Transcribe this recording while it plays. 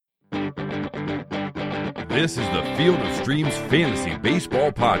This is the Field of Streams Fantasy Baseball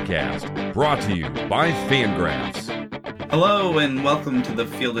Podcast, brought to you by Fangraphs. Hello and welcome to the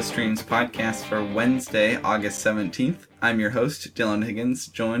Field of Streams podcast for Wednesday, August 17th. I'm your host, Dylan Higgins,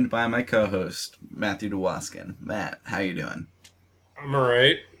 joined by my co-host, Matthew DeWaskin. Matt, how you doing? I'm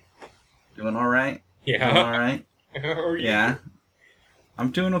alright. Doing alright? Yeah. Doing alright? How are you? Yeah.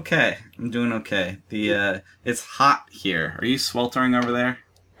 I'm doing okay. It's hot here. Are you sweltering over there?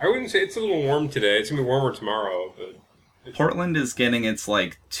 I wouldn't say it's a little warm today. It's going to be warmer tomorrow. But Portland is getting its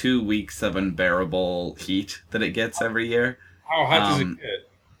 2 weeks of unbearable heat that it gets every year. How hot does it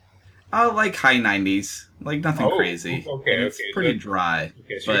get? High 90s. Nothing crazy. Okay, and it's pretty dry.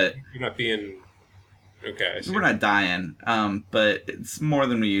 Okay, so but you're not being... Okay, I see. We're not dying, but it's more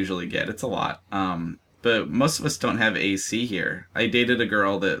than we usually get. It's a lot. But most of us don't have AC here. I dated a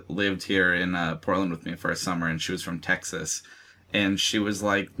girl that lived here in Portland with me for a summer, and she was from Texas. And she was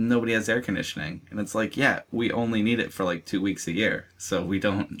like, nobody has air conditioning. And it's like, yeah, we only need it for 2 weeks a year. So we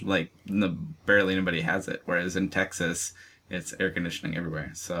don't, barely anybody has it. Whereas in Texas, it's air conditioning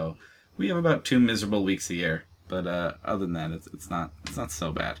everywhere. So we have about 2 miserable weeks a year. But other than that, it's not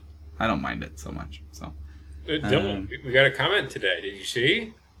so bad. I don't mind it so much. So Dylan, we got a comment today. Did you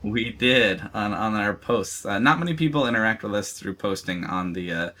see? We did on our posts. Not many people interact with us through posting on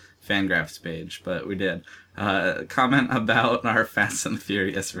the Fangraphs page, but we did. Comment about our Fast and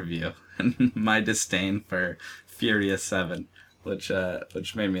Furious review and my disdain for Furious 7, which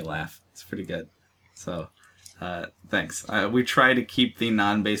made me laugh. It's pretty good. So, thanks. We try to keep the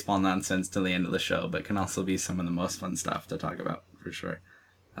non-baseball nonsense to the end of the show, but can also be some of the most fun stuff to talk about, for sure.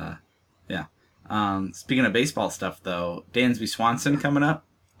 Yeah. Speaking of baseball stuff, though, Dansby Swanson coming up,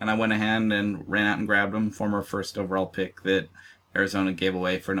 and I went ahead and ran out and grabbed him, former first overall pick that Arizona gave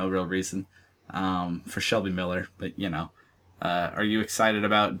away for no real reason, for Shelby Miller. But, are you excited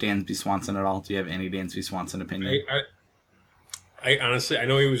about Dansby Swanson at all? Do you have any Dansby Swanson opinion? I honestly, I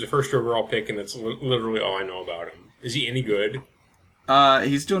know he was a first overall pick, and that's literally all I know about him. Is he any good?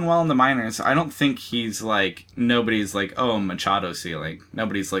 He's doing well in the minors. I don't think he's nobody's oh, Machado ceiling.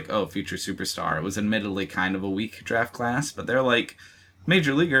 Nobody's future superstar. It was admittedly kind of a weak draft class, but they're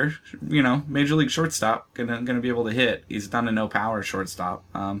major leaguer, major league shortstop, gonna be able to hit. He's done a no power shortstop.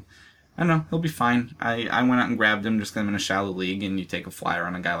 I don't know, he'll be fine. I went out and grabbed him just because I'm in a shallow league, and you take a flyer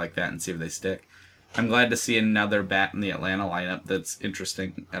on a guy like that and see if they stick. I'm glad to see another bat in the Atlanta lineup that's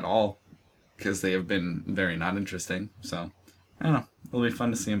interesting at all, because they have been very not interesting. So, I don't know, it'll be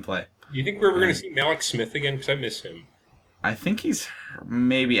fun to see him play. Do you think we're ever going to see Malik Smith again? Because I miss him. I think he's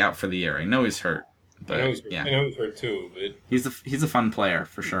maybe out for the year. I know he's hurt. But, I know he's hurt too, but he's a fun player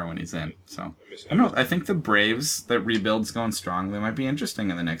for sure when he's in. So I don't know. I think the Braves, that rebuild's going strong. They might be interesting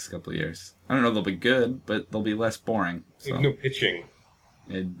in the next couple of years. I don't know. They'll be good, but they'll be less boring. So. They have no pitching.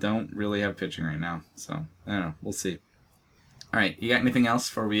 They don't really have pitching right now. So I don't know. We'll see. All right. You got anything else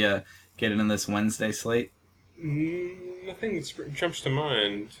before we get into this Wednesday slate? Nothing that jumps to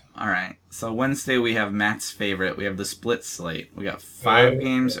mind. All right. So Wednesday we have Matt's favorite. We have the split slate. We got 5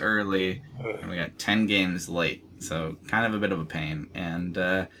 games early, and we got 10 games late. So kind of a bit of a pain. And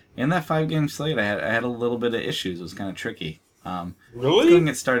in that 5-game slate, I had a little bit of issues. It was kind of tricky. Really? Getting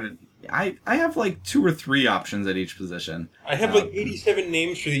it started. I have 2 or 3 options at each position. I have 87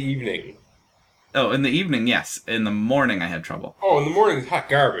 names for the evening. Oh, in the evening, yes. In the morning, I had trouble. Oh, in the morning, it's hot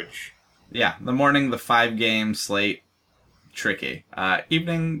garbage. Yeah, the morning, the 5-game slate. Tricky.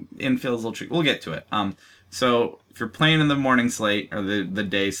 Evening infield's a little tricky. We'll get to it. So if you're playing in the morning slate, or the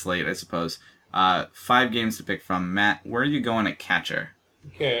day slate, I suppose, 5 games to pick from. Matt, where are you going at catcher?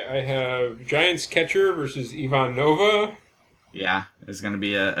 Okay, I have Giants catcher versus Ivan Nova. Yeah, there's going to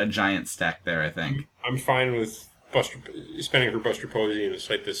be a giant stack there, I think. I'm fine with spending for Buster Posey and a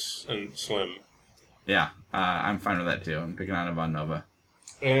slate this and slim. Yeah, I'm fine with that too. I'm picking on Ivan Nova.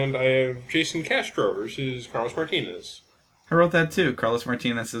 And I have Jason Castro versus Carlos Martinez. I wrote that too. Carlos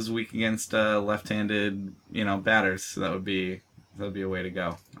Martinez is weak against left-handed, batters, so that would be a way to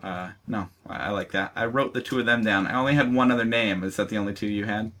go. No, I like that. I wrote the 2 of them down. I only had one other name. Is that the only 2 you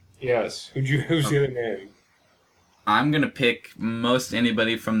had? Yes. Who's the other name? I'm gonna pick most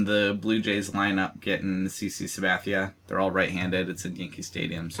anybody from the Blue Jays lineup getting CC Sabathia. They're all right-handed. It's at Yankee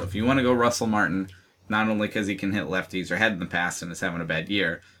Stadium, so if you want to go Russell Martin, not only because he can hit lefties or had in the past and is having a bad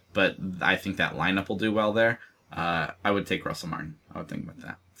year, but I think that lineup will do well there. I would take Russell Martin. I would think about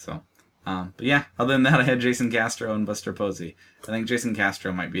that. So, but yeah, other than that, I had Jason Castro and Buster Posey. I think Jason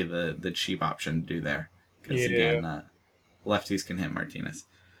Castro might be the cheap option to do there. Because, again, lefties can hit Martinez.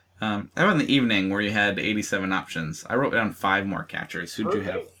 How about in the evening where you had 87 options? I wrote down 5 more catchers. Who'd you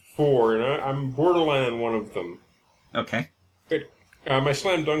have? 4, and I'm borderline on one of them. Okay. But My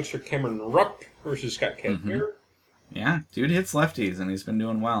slam dunks are Cameron Rupp versus Scott Kazmir. Yeah, dude hits lefties, and he's been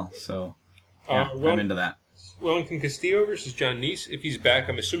doing well. So, yeah, I'm into that. Wellington Castillo versus John Neese. If he's back,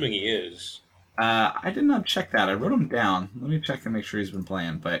 I'm assuming he is. I did not check that. I wrote him down. Let me check and make sure he's been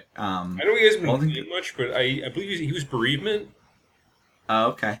playing. But I know he hasn't been playing much, but I believe he was bereavement. Oh,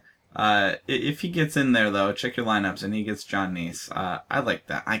 okay. If he gets in there, though, check your lineups, and he gets John Neese. I like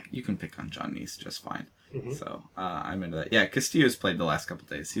that. You can pick on John Neese just fine. Mm-hmm. So I'm into that. Yeah, Castillo's played the last couple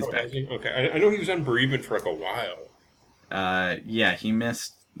days. He's back. Okay, I know he was on bereavement for like a while. Yeah, he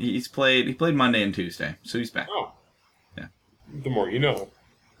missed. He played Monday and Tuesday, so he's back. Oh, yeah. The more you know.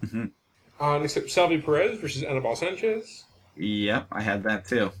 Mm-hmm. Next up, Salvi Perez versus Anibal Sanchez. Yep, I had that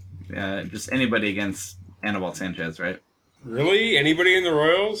too. Just anybody against Anibal Sanchez, right? Really? Anybody in the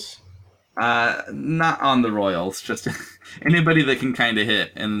Royals? Not on the Royals. Just anybody that can kind of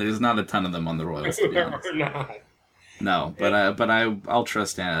hit, and there's not a ton of them on the Royals. There are not. No, but I'll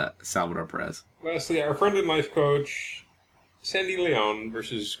trust Salvador Perez. Lastly, our friend and life coach, Sandy Leon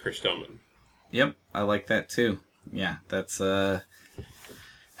versus Chris Tillman. Yep, I like that too. Yeah, that's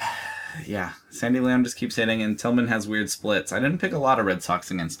yeah, Sandy Leon just keeps hitting, and Tillman has weird splits. I didn't pick a lot of Red Sox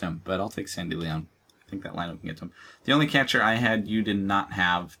against him, but I'll take Sandy Leon. I think that lineup can get to him. The only catcher I had you did not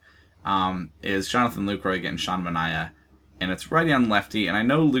have is Jonathan Lucroy getting Sean Manaea, and it's righty on lefty, and I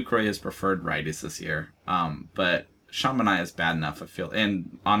know Lucroy has preferred righties this year, but Sean Manaea is bad enough, I feel,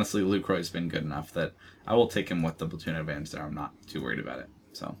 and honestly, Lucroy's been good enough that I will take him with the platoon advantage there. I'm not too worried about it.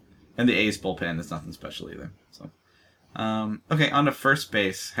 So, and the A's bullpen is nothing special either. So, okay, on to first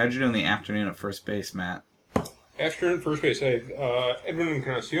base. How'd you do in the afternoon at first base, Matt? Afternoon at first base, I have Edwin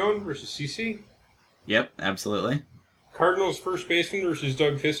Encarnacion versus CC. Yep, absolutely. Cardinals first baseman versus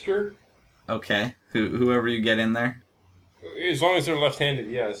Doug Fister. Okay, whoever you get in there. As long as they're left-handed,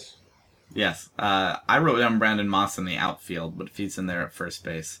 yes. Yes, I wrote down Brandon Moss in the outfield, but if he's in there at first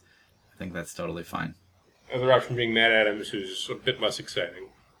base, I think that's totally fine. Other option being Matt Adams, who's a bit less exciting.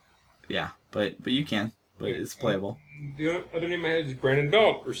 Yeah, but you can. But it's playable. The other name I had is Brandon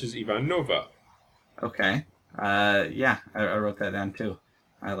Belt versus Ivan Nova. Okay. Yeah, I wrote that down too.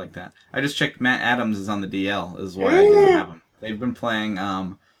 I like that. I just checked Matt Adams is on the DL, is why I didn't have him. They've been playing,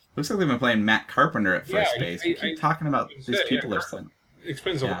 looks like they've been playing Matt Carpenter at first base. We keep talking about these people are playing. It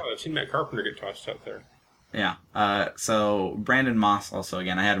explains a lot. I've seen Matt Carpenter get tossed out there. Yeah. So Brandon Moss also,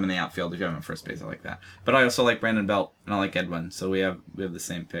 again, I had him in the outfield. If you have him at first base, I like that. But I also like Brandon Belt, and I like Edwin. So we have the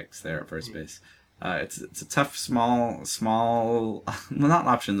same picks there at first base. It's a tough, small, well, not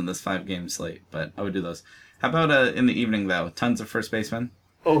options in this 5-game slate, but I would do those. How about in the evening, though? Tons of first basemen?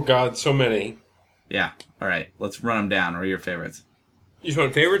 Oh, God, so many. Yeah. All right. Let's run them down. What are your favorites? You just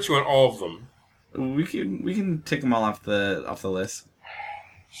want favorites? You want all of them? We can take them all off the list.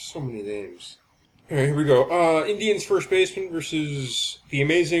 So many names. All right, here we go. Indians first baseman versus the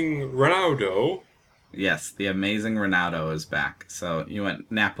amazing Ronaldo. Yes, the amazing Ronaldo is back. So you went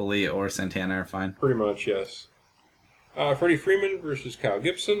Napoli or Santana are fine? Pretty much, yes. Freddie Freeman versus Kyle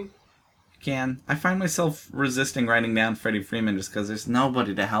Gibson. I find myself resisting writing down Freddie Freeman just because there's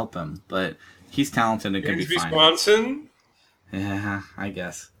nobody to help him. But he's talented and could be fine. Swanson? Yeah, I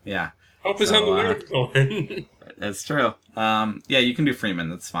guess. Yeah. Help us on the lyrics going. That's true. Yeah, you can do Freeman.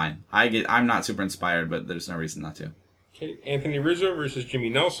 That's fine. I'm not super inspired, but there's no reason not to. Okay, Anthony Rizzo versus Jimmy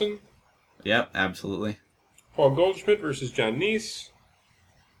Nelson. Yep, absolutely. Paul Goldschmidt versus John Neese.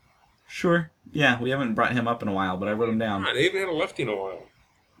 Sure. Yeah, we haven't brought him up in a while, but I wrote him down. They haven't had a lefty in a while.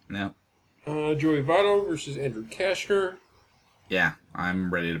 No. Joey Votto versus Andrew Kashner. Yeah,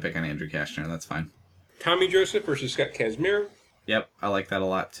 I'm ready to pick on Andrew Kashner. That's fine. Tommy Joseph versus Scott Kazmir. Yep, I like that a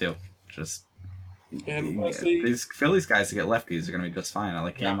lot, too. Just... And lastly, these Phillies guys to get lefties are going to be just fine. I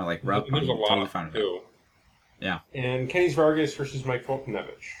like him. I like Rupp. There's a lot totally fine too. Yeah. And Kenny Vargas versus Mike Foltynewicz.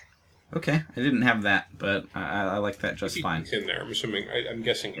 Okay, I didn't have that, but I like that just fine. He's in there. I'm assuming. I'm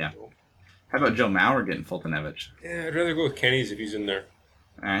guessing. Yeah. How about Joe Mauer getting Foltynewicz? Yeah, I'd rather go with Kenny's if he's in there.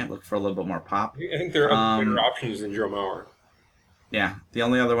 All right, look for a little bit more pop. I think there are better options than Joe Mauer. Yeah, the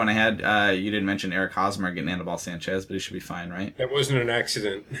only other one I had, you didn't mention Eric Hosmer getting Anibal Sanchez, but he should be fine, right? That wasn't an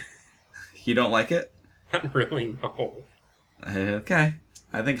accident. You don't like it? Not really, no. Okay.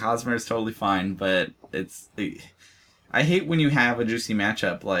 I think Hosmer is totally fine, but I hate when you have a juicy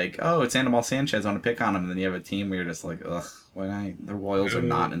matchup like, oh, it's Anibal Sanchez, I want to pick on him, and then you have a team where you're just like, ugh, the Royals are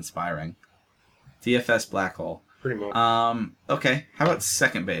not inspiring. DFS black hole. Pretty much. Okay. How about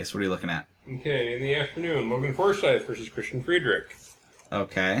second base? What are you looking at? Okay, in the afternoon, Logan Forsythe versus Christian Friedrich.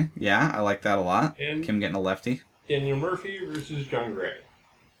 Okay. Yeah, I like that a lot. And Kim getting a lefty. Daniel Murphy versus John Gray.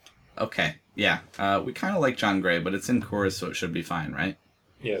 Okay. Yeah. We kind of like John Gray, but it's in Coors, so it should be fine, right?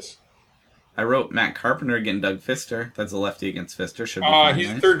 Yes. I wrote Matt Carpenter against Doug Fister. That's a lefty against Fister. Should be fine. He's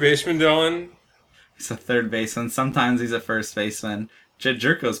right? a third baseman, Dylan. He's a third baseman. Sometimes he's a first baseman. Jed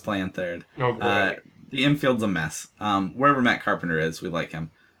Jerko's playing third. Oh, boy. The infield's a mess. Wherever Matt Carpenter is, we like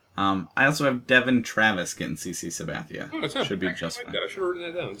him. I also have Devin Travis getting CC Sabathia. Oh, that's not Should be I just like fine. that. I should have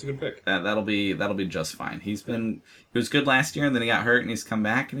written that down. It's a good pick. That'll be just fine. He was good last year, and then he got hurt, and he's come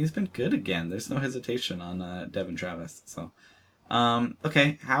back, and he's been good again. There's no hesitation on Devin Travis. So,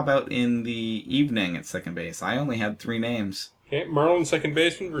 okay, how about in the evening at second base? I only had 3 names. Okay, Marlin, second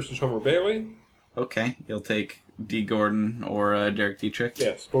baseman versus Homer Bailey. Okay, you'll take D. Gordon or Derek Dietrich.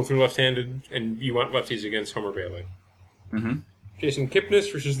 Yes, both are left-handed, and you want lefties against Homer Bailey. Mm-hmm. Jason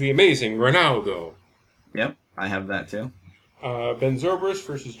Kipnis versus the amazing Ronaldo. Yep, I have that too. Ben Zobrist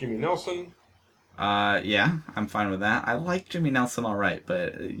versus Jimmy Nelson. Yeah, I'm fine with that. I like Jimmy Nelson all right,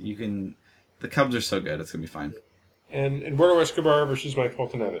 but the Cubs are so good, it's going to be fine. And Eduardo Escobar versus Mike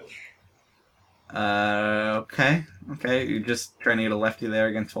Foltynewicz. Okay. You're just trying to get a lefty there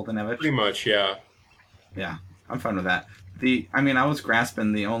against Foltynewicz? Pretty much, yeah. Yeah, I'm fine with that. I was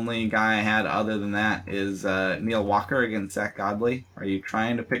grasping. The only guy I had other than that is Neil Walker against Zach Godley. Are you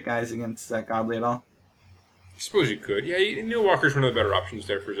trying to pick guys against Zach Godley at all? I suppose you could. Yeah, Neil Walker's one of the better options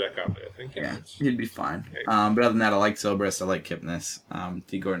there for Zach Godley, I think. Yeah, he'd be fine. But other than that, I like Zobrist. I like Kipnis.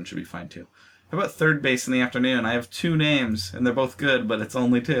 D. Gordon should be fine too. How about third base in the afternoon? I have 2 names, and they're both good, but it's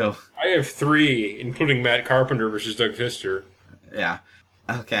only 2. I have 3, including Matt Carpenter versus Doug Fister. Yeah.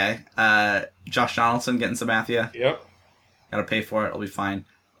 Okay. Josh Donaldson getting Sabathia. Yep. Gotta pay for it. It'll be fine.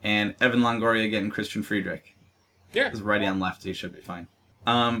 And Evan Longoria getting Christian Friedrich. Yeah. He's righty on lefty. Should be fine.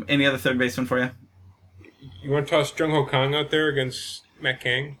 Any other third baseman for you? You want to toss Jung Ho Kang out there against Matt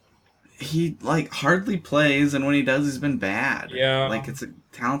Kang? He, hardly plays, and when he does, he's been bad. Yeah. It's a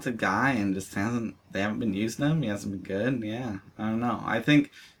talented guy, and just they haven't been using him. He hasn't been good. Yeah. I don't know. I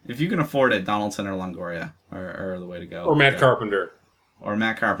think if you can afford it, Donaldson or Longoria are the way to go. Or Matt Carpenter. Or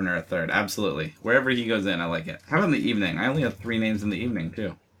Matt Carpenter at third. Absolutely. Wherever he goes in, I like it. How about in the evening? I only have 3 names in the evening,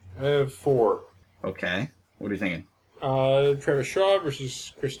 too. I have 4. Okay. What are you thinking? Travis Shaw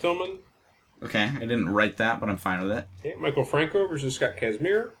versus Chris Tillman. Okay. I didn't write that, but I'm fine with it. Okay, Michael Franco versus Scott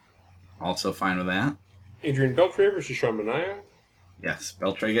Kazmir. Also fine with that. Adrian Beltre versus Sean Manaea. Yes.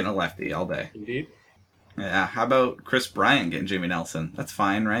 Beltre getting a lefty all day. Indeed. Yeah. How about Chris Bryant getting Jimmy Nelson? That's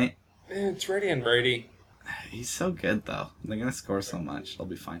fine, right? It's righty and righty. He's so good, though. They're going to score so much. It'll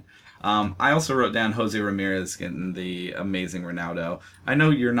be fine. I also wrote down Jose Ramirez getting the amazing Ronaldo. I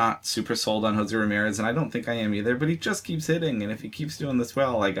know you're not super sold on Jose Ramirez, and I don't think I am either, but he just keeps hitting, and if he keeps doing this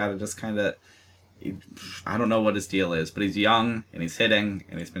well, I got to just kind of... I don't know what his deal is, but he's young, and he's hitting,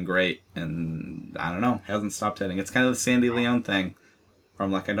 and he's been great, and I don't know, hasn't stopped hitting. It's kind of the Sandy Leon thing, where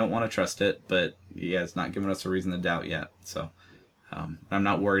I'm like, I don't want to trust it, but he has not given us a reason to doubt yet, so I'm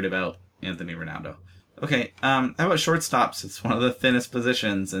not worried about Anthony Ronaldo. Okay, how about shortstops? It's one of the thinnest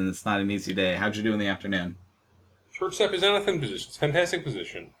positions, and it's not an easy day. How'd you do in the afternoon? Shortstop is not a thin position. It's a fantastic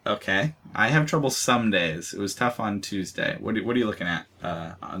position. Okay. I have trouble some days. It was tough on Tuesday. What are you looking at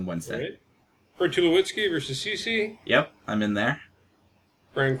on Wednesday? Right. Fred Tulowitzki versus CC. Yep, I'm in there.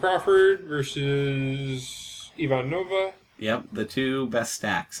 Brian Crawford versus Ivan Nova. Yep, the 2 best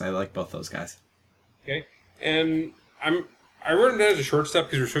stacks. I like both those guys. Okay. And I wrote him down as a shortstop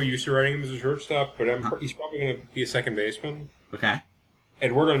because we're so used to writing him as a shortstop, but he's probably going to be a second baseman. Okay.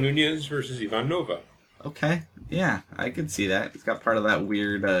 Eduardo Nunez versus Ivan Nova. Okay. Yeah, I could see that. He's got part of that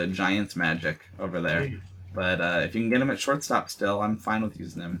weird Giants magic over there. But if you can get him at shortstop still, I'm fine with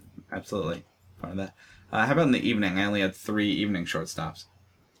using him. Absolutely. Fine with that. How about in the evening? I only had 3 evening shortstops.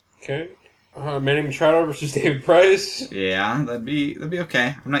 Okay. Manny Machado versus David Price. Yeah, that'd be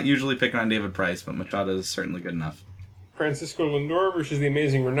okay. I'm not usually picking on David Price, but Machado is certainly good enough. Francisco Lindor versus the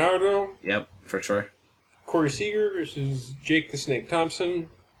amazing Ronaldo. Yep, for sure. Corey Seager versus Jake the Snake Thompson.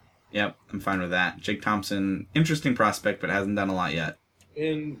 Yep, I'm fine with that. Jake Thompson, interesting prospect, but hasn't done a lot yet.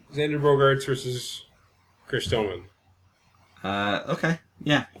 And Xander Bogaerts versus Chris Tillman. Okay.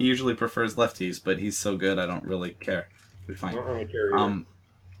 Yeah, he usually prefers lefties, but he's so good I don't really care. It'll be fine. I don't really care either.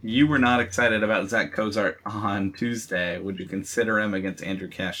 You were not excited about Zach Cozart on Tuesday. Would you consider him against Andrew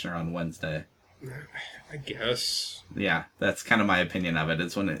Kashner on Wednesday? I guess. Yeah, that's kind of my opinion of it.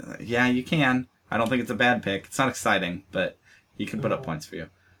 It's yeah, you can. I don't think it's a bad pick. It's not exciting, but he can put up points for you.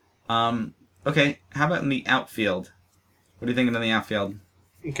 Okay, how about in the outfield? What are you thinking in the outfield?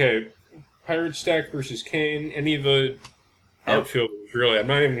 Okay, Pirate Stack versus Kane. Any of the outfielders, really. I'm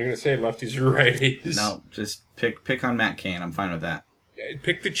not even going to say lefties or righties. No, just pick on Matt Cain. I'm fine with that.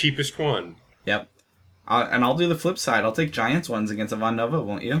 Pick the cheapest one. Yep. And I'll do the flip side. I'll take Giants ones against Ivan Nova,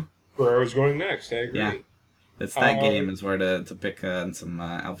 won't you? Where I was going next, I agree. Yeah. It's that game is where to pick some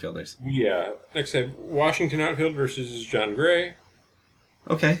outfielders. Yeah. Next, I have Washington outfield versus John Gray.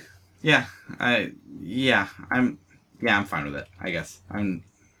 Okay. Yeah. I'm fine with it, I guess.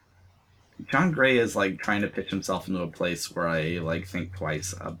 John Gray is like trying to pitch himself into a place where I like think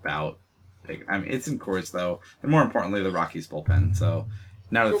twice about. It's in Coors though, and more importantly, the Rockies bullpen. So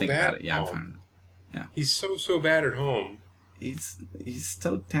now to think about it, I'm fine. Yeah. He's so bad at home. He's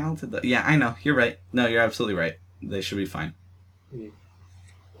so talented though. Yeah, I know. You're right. No, you're absolutely right. They should be fine.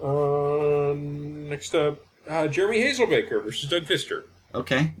 Next up, Jeremy Hazelbaker versus Doug Fister.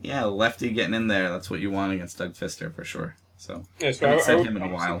 Okay. Yeah, lefty getting in there. That's what you want against Doug Fister for sure. So, yeah, I haven't seen him in a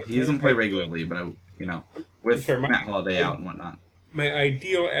while. He doesn't play regularly, but with Matt Holliday out and whatnot. My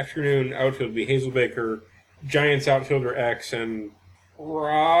ideal afternoon outfield would be Hazelbaker, Giants outfielder X, and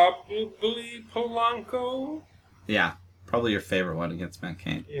probably Polanco. Yeah, probably your favorite one against Matt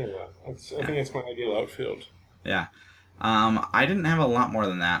Cain. Yeah, I think that's my ideal outfield. Yeah. I didn't have a lot more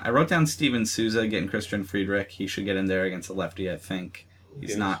than that. I wrote down Steven Souza getting Christian Friedrich. He should get in there against a lefty, I think.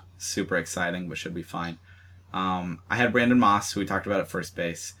 He's not super exciting, but should be fine. I had Brandon Moss, who we talked about at first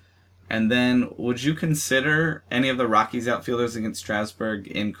base. And then, would you consider any of the Rockies outfielders against Strasburg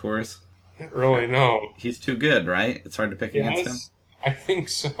in Coors? Not really, no. He's too good, right? It's hard to pick against him? I think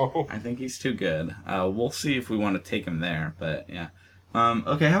so. I think he's too good. We'll see if we want to take him there, but yeah.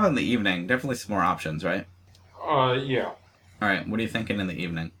 Okay, how about in the evening? Definitely some more options, right? Yeah. All right, what are you thinking in the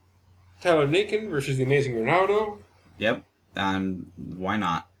evening? Tyler Naquin versus the amazing Ronaldo. Yep. Why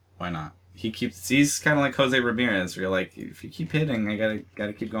not? Why not? He's kind of like Jose Ramirez, where you're like, if you keep hitting, I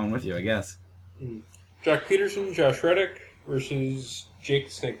gotta keep going with you, I guess. Jock Peterson, Josh Reddick versus Jake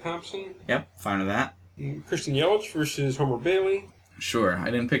Snake Thompson. Yep, fine with that. Christian Yelich versus Homer Bailey. Sure,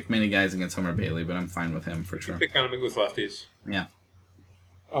 I didn't pick many guys against Homer Bailey, but I'm fine with him for sure. Pick on him with lefties. Yeah.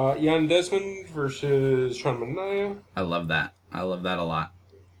 Jan Desmond versus Sean Manaea. I love that. I love that a lot.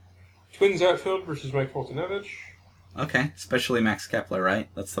 Twins outfield versus Mike Foltynewicz. Okay, especially Max Kepler, right?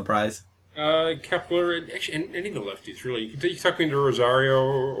 That's the prize. Kepler, and actually any of the lefties, really. You can talk me into Rosario,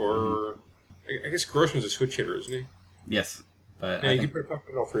 or I guess Grossman's a switch hitter, isn't he? Yes, but yeah, you can talk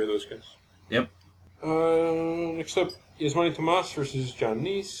about all three of those guys. Yep. Next up, Yasmani Tomas versus John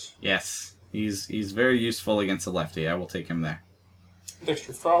Neese. Yes, he's very useful against a lefty. I will take him there.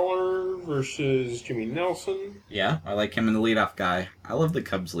 Dexter Fowler versus Jimmy Nelson. Yeah, I like him in the leadoff guy. I love the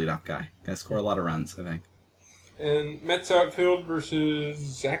Cubs leadoff guy. Gonna score a lot of runs, I think. And Mets outfield versus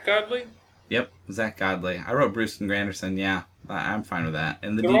Zach Godley. Yep, Zach Godley. I wrote Bruce and Granderson. Yeah, I'm fine with that.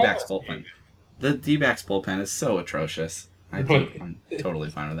 And the D-backs bullpen. The D-backs bullpen is so atrocious. I'm totally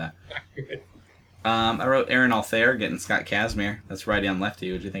fine with that. I wrote Aaron Althair getting Scott Kazmir. That's righty on lefty.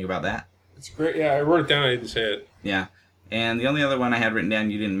 What'd you think about that? It's great. Yeah, I wrote it down. I didn't say it. Yeah. And the only other one I had written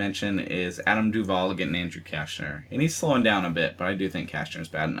down you didn't mention is Adam Duvall getting Andrew Kashner. And he's slowing down a bit, but I do think Kashner's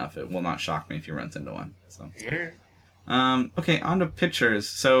bad enough. It will not shock me if he runs into one. So. Okay, on to pitchers.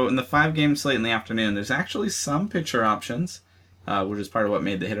 So in the 5-game slate in the afternoon, there's actually some pitcher options, which is part of what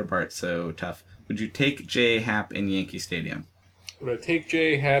made the hitter part so tough. Would you take J.A. Happ in Yankee Stadium? Would I take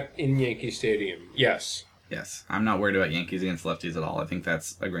J.A. Happ in Yankee Stadium? Yes. Yes. I'm not worried about Yankees against lefties at all. I think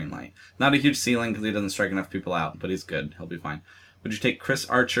that's a green light. Not a huge ceiling because he doesn't strike enough people out, but he's good. He'll be fine. Would you take Chris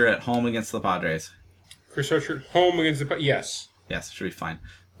Archer at home against the Padres? Chris Archer at home against the Padres? Yes. Yes, should be fine.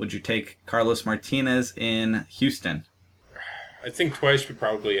 Would you take Carlos Martinez in Houston? I think twice, but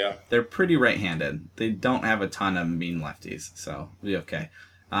probably, yeah. They're pretty right-handed. They don't have a ton of mean lefties, so we'll be okay.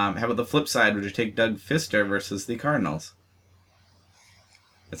 How about the flip side? Would you take Doug Fister versus the Cardinals?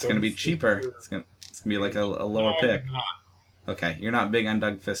 It's going to be cheaper. It's going to be like a lower pick. I'm not. Okay, you're not big on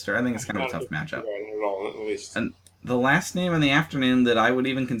Doug Fister. I think it's kind of a tough matchup. At all, at least. And the last name in the afternoon that I would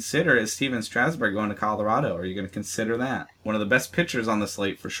even consider is Steven Strasburg going to Colorado. Are you going to consider that? One of the best pitchers on the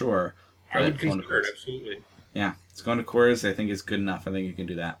slate for sure. I would consider it, absolutely. Yeah, it's going to Coors. I think is good enough. I think you can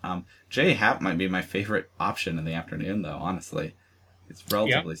do that. J.A. Happ might be my favorite option in the afternoon, though. Honestly, it's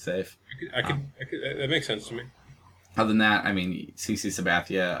relatively safe. I could. That makes sense to me. Other than that, I mean, CC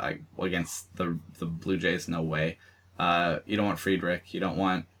Sabathia against the Blue Jays, no way. You don't want Friedrich. You don't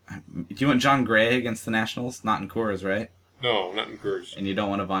want. Do you want John Gray against the Nationals? Not in Coors, right? No, not in Coors. And you don't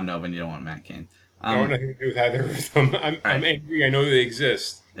want Ivan Nova, and you don't want Matt Cain. I want nothing to do with either of them. I'm angry. I know they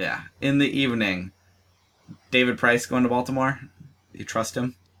exist. Yeah. In the evening, David Price going to Baltimore. You trust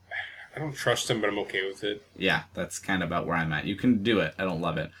him? I don't trust him, but I'm okay with it. Yeah, that's kind of about where I'm at. You can do it. I don't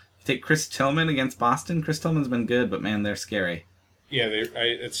love it. Take Chris Tillman against Boston. Chris Tillman's been good, but man, they're scary. Yeah,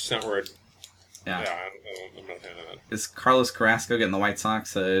 it's not where Yeah. I'm not a fan of that. Is Carlos Carrasco getting the White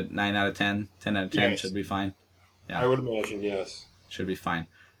Sox a 9 out of 10? 10 out of 10 Yes. should be fine. Yeah. I would imagine, yes. Should be fine.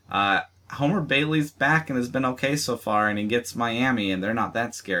 Homer Bailey's back and has been okay so far, and he gets Miami, and they're not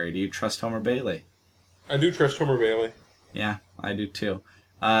that scary. Do you trust Homer Bailey? I do trust Homer Bailey. Yeah, I do too.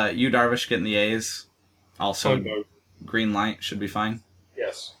 Yu Darvish getting the A's. Also, green light should be fine.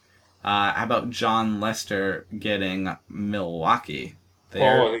 Yes. How about John Lester getting Milwaukee?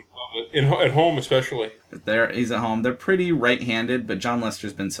 At home especially. He's at home. They're pretty right-handed, but John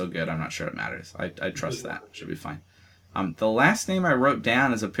Lester's been so good, I'm not sure it matters. I trust that. Should be fine. The last name I wrote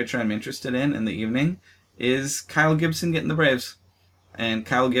down as a pitcher I'm interested in the evening is Kyle Gibson getting the Braves. And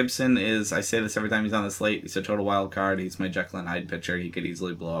Kyle Gibson is, I say this every time he's on the slate, he's a total wild card. He's my Jekyll and Hyde pitcher. He could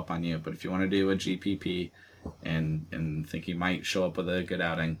easily blow up on you. But if you want to do a GPP and think he might show up with a good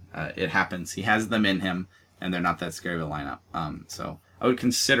outing, it happens. He has them in him, and they're not that scary of a lineup. So I would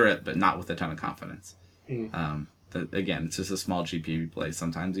consider it, but not with a ton of confidence. Again, it's just a small GPP play.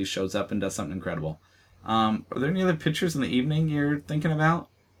 Sometimes he shows up and does something incredible. Are there any other pitchers in the evening you're thinking about?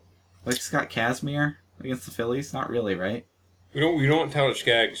 Like Scott Kazmir against the Phillies? Not really, right? We don't want Tyler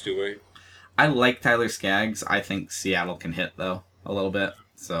Skaggs, do we? I like Tyler Skaggs. I think Seattle can hit, though, a little bit.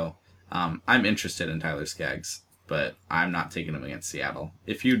 So I'm interested in Tyler Skaggs, but I'm not taking him against Seattle.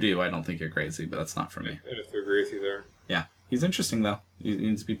 If you do, I don't think you're crazy, but that's not for me. I have to agree with you there. Yeah. He's interesting, though. He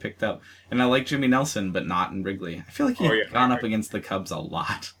needs to be picked up. And I like Jimmy Nelson, but not in Wrigley. I feel like he's gone up against the Cubs a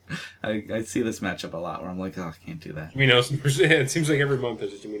lot. I see this matchup a lot where I'm like, I can't do that. Jimmy Nelson versus... It seems like every month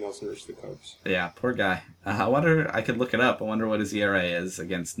there's a Jimmy Nelson versus the Cubs. Yeah, poor guy. I wonder... I could look it up. I wonder what his ERA is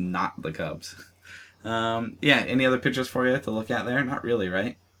against not the Cubs. Any other pitchers for you to look at there? Not really,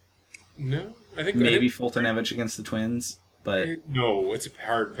 right? No. Maybe Fultonevich against the Twins, but... No, it's a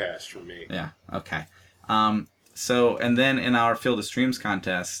hard pass for me. Yeah, okay. So, and then in our Field of Streams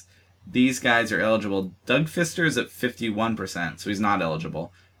contest, these guys are eligible. Doug Fister's at 51%, so he's not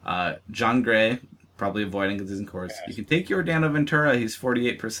eligible. John Gray, probably avoiding because he's in Coors. You can take Yordano Ventura, he's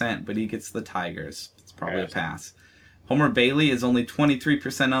 48%, but he gets the Tigers. It's probably a pass. Homer Bailey is only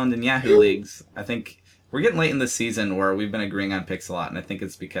 23% owned in Yahoo leagues. I think we're getting late in the season where we've been agreeing on picks a lot, and I think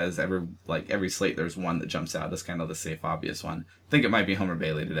it's because every slate there's one that jumps out as kind of the safe, obvious one. I think it might be Homer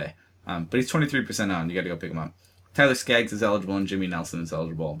Bailey today. But he's 23% owned. You got to go pick him up. Tyler Skaggs is eligible and Jimmy Nelson is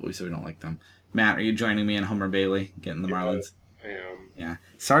eligible, but we said we don't like them. Matt, are you joining me in Homer Bailey getting the Marlins? I am. Yeah.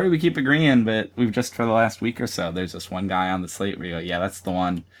 Sorry we keep agreeing, but we've just for the last week or so, there's this one guy on the slate where you go, yeah, that's the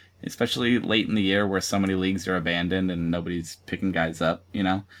one. Especially late in the year where so many leagues are abandoned and nobody's picking guys up, you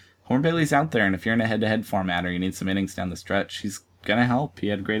know. Homer Bailey's out there, and if you're in a head-to-head format or you need some innings down the stretch, he's going to help. He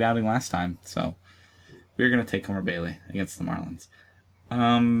had a great outing last time, so we're going to take Homer Bailey against the Marlins.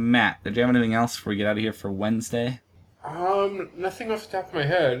 Matt, did you have anything else before we get out of here for Wednesday? Nothing off the top of my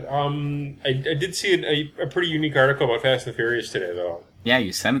head. I did see a pretty unique article about Fast and the Furious today, though. Yeah,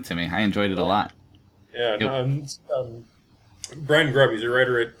 you sent it to me. I enjoyed it a lot. Yeah, Brian Grubb, he's a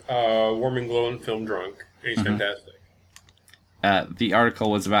writer at Warm and Glow and Film Drunk. He's fantastic. The article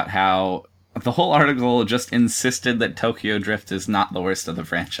was about how the whole article just insisted that Tokyo Drift is not the worst of the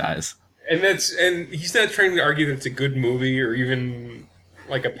franchise. And he's not trying to argue that it's a good movie or even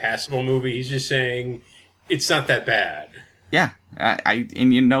like a passable movie. He's just saying it's not that bad. Yeah,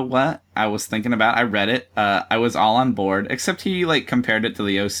 and you know what? I was thinking about. I read it. I was all on board, except he compared it to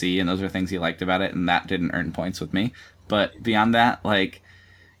the OC, and those are things he liked about it, and that didn't earn points with me. But beyond that,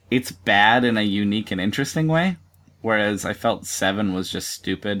 it's bad in a unique and interesting way. Whereas I felt 7 was just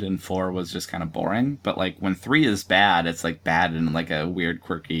stupid and 4 was just kind of boring. But when 3 is bad, it's bad in a weird,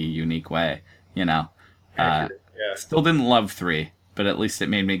 quirky, unique way. You know. Still didn't love 3, but at least it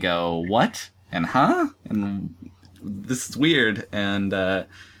made me go, what? And huh? And this is weird. And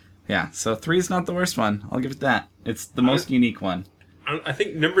so 3 is not the worst one. I'll give it that. It's the most unique one. I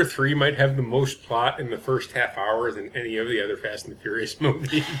think number 3 might have the most plot in the first half hour than any of the other Fast and the Furious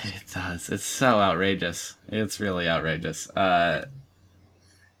movies. It does. It's so outrageous. It's really outrageous.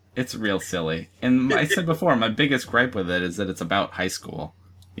 It's real silly. And I said before, my biggest gripe with it is that it's about high school.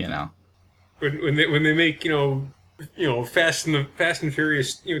 You know, when they make Fast and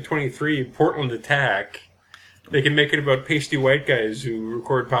Furious 23 Portland Attack, they can make it about pasty white guys who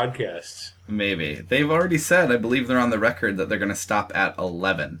record podcasts. Maybe. They've already said, I believe they're on the record, that they're going to stop at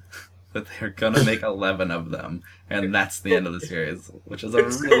 11. That they're going to make 11 of them. And that's the end of the series, which is a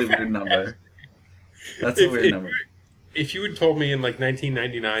really weird number. That's a weird number. If you had told me in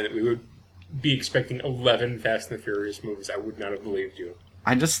 1999 that we would be expecting 11 Fast and the Furious movies, I would not have believed you.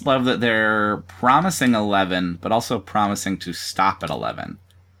 I just love that they're promising 11, but also promising to stop at 11.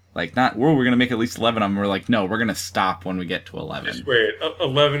 Not, we're going to make at least 11 of them. We're no, we're going to stop when we get to 11. Just wait.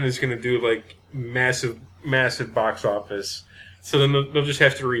 11 is going to do, massive box office. So then they'll just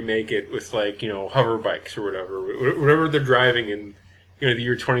have to remake it with, hover bikes or whatever. Whatever they're driving the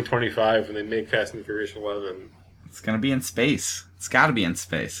year 2025 when they make Fast and the Furious 11. It's gonna be in space. It's got to be in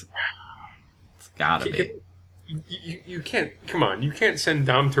space. It's got to be. You can't. Come on, you can't send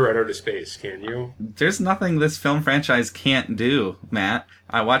Dom Toretto to space, can you? There's nothing this film franchise can't do, Matt.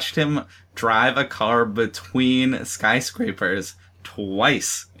 I watched him drive a car between skyscrapers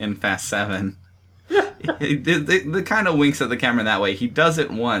twice in Fast 7. The kind of winks at the camera that way. He does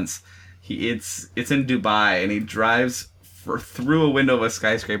it once. It's in Dubai, and he drives through a window of a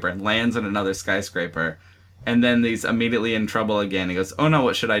skyscraper and lands on another skyscraper. And then he's immediately in trouble again. He goes, oh no,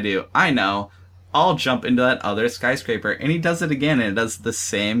 what should I do? I know. I'll jump into that other skyscraper. And he does it again, and it does the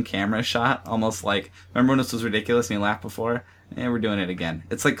same camera shot. Almost like, remember when this was ridiculous and you laughed before? Yeah, we're doing it again.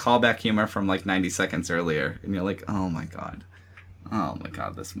 It's like callback humor from like 90 seconds earlier. And you're like, oh my god. Oh my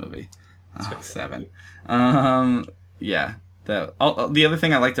god, this movie. Oh, 7. Yeah. The other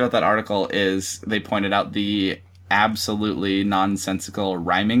thing I liked about that article is they pointed out the absolutely nonsensical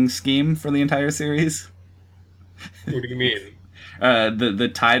rhyming scheme for the entire series. What do you mean? The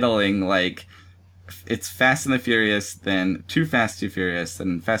titling, like, it's Fast and the Furious, then Too Fast, Too Furious,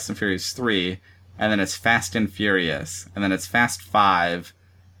 then Fast and Furious 3, and then it's Fast and Furious, and then it's Fast 5,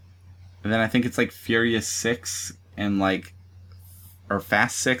 and then I think it's like Furious 6, and like, or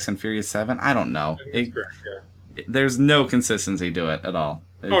Fast 6 and Furious 7? I don't know. Correct, yeah. There's no consistency to it at all.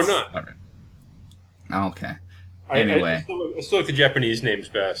 It's, not? Okay. Anyway. I still like the Japanese names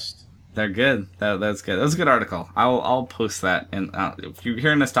best. They're good. That's good. That was a good article. I'll post that, and if you're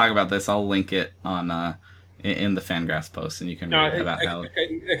hearing us talk about this, I'll link it on in the Fangraphs post, and you can read about how.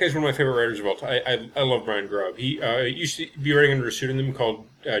 That guy's one of my favorite writers of all time. I love Brian Grubb. He used to be writing under a pseudonym called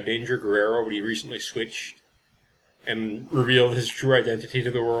Danger Guerrero, but he recently switched and revealed his true identity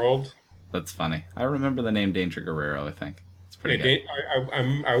to the world. That's funny. I remember the name Danger Guerrero. I think it's pretty good.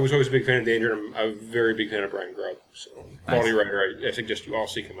 I was always a big fan of Danger, and I'm a very big fan of Brian Grubb. So, quality writer. I suggest you all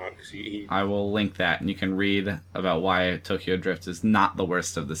seek him out because I will link that, and you can read about why Tokyo Drift is not the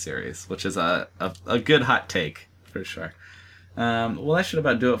worst of the series, which is a good hot take for sure. Well, that should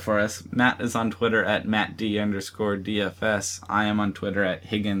about do it for us. Matt is on Twitter at MattD_DFS. I am on Twitter at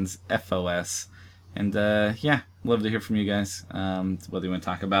HigginsFOS. And yeah, love to hear from you guys. Whether you want to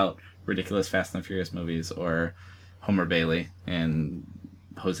talk about ridiculous Fast and the Furious movies or Homer Bailey and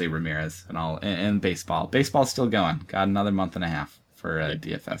Jose Ramirez and all, and baseball. Baseball's still going. Got another month and a half for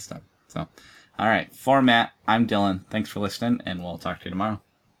DFS stuff. So, all right. For Matt, I'm Dylan. Thanks for listening, and we'll talk to you tomorrow.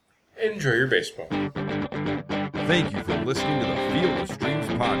 Enjoy your baseball. Thank you for listening to the Field of Streams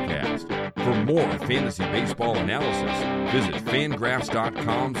podcast. For more fantasy baseball analysis, visit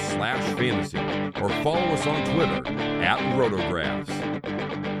fangraphs.com/fantasy or follow us on Twitter @Rotographs.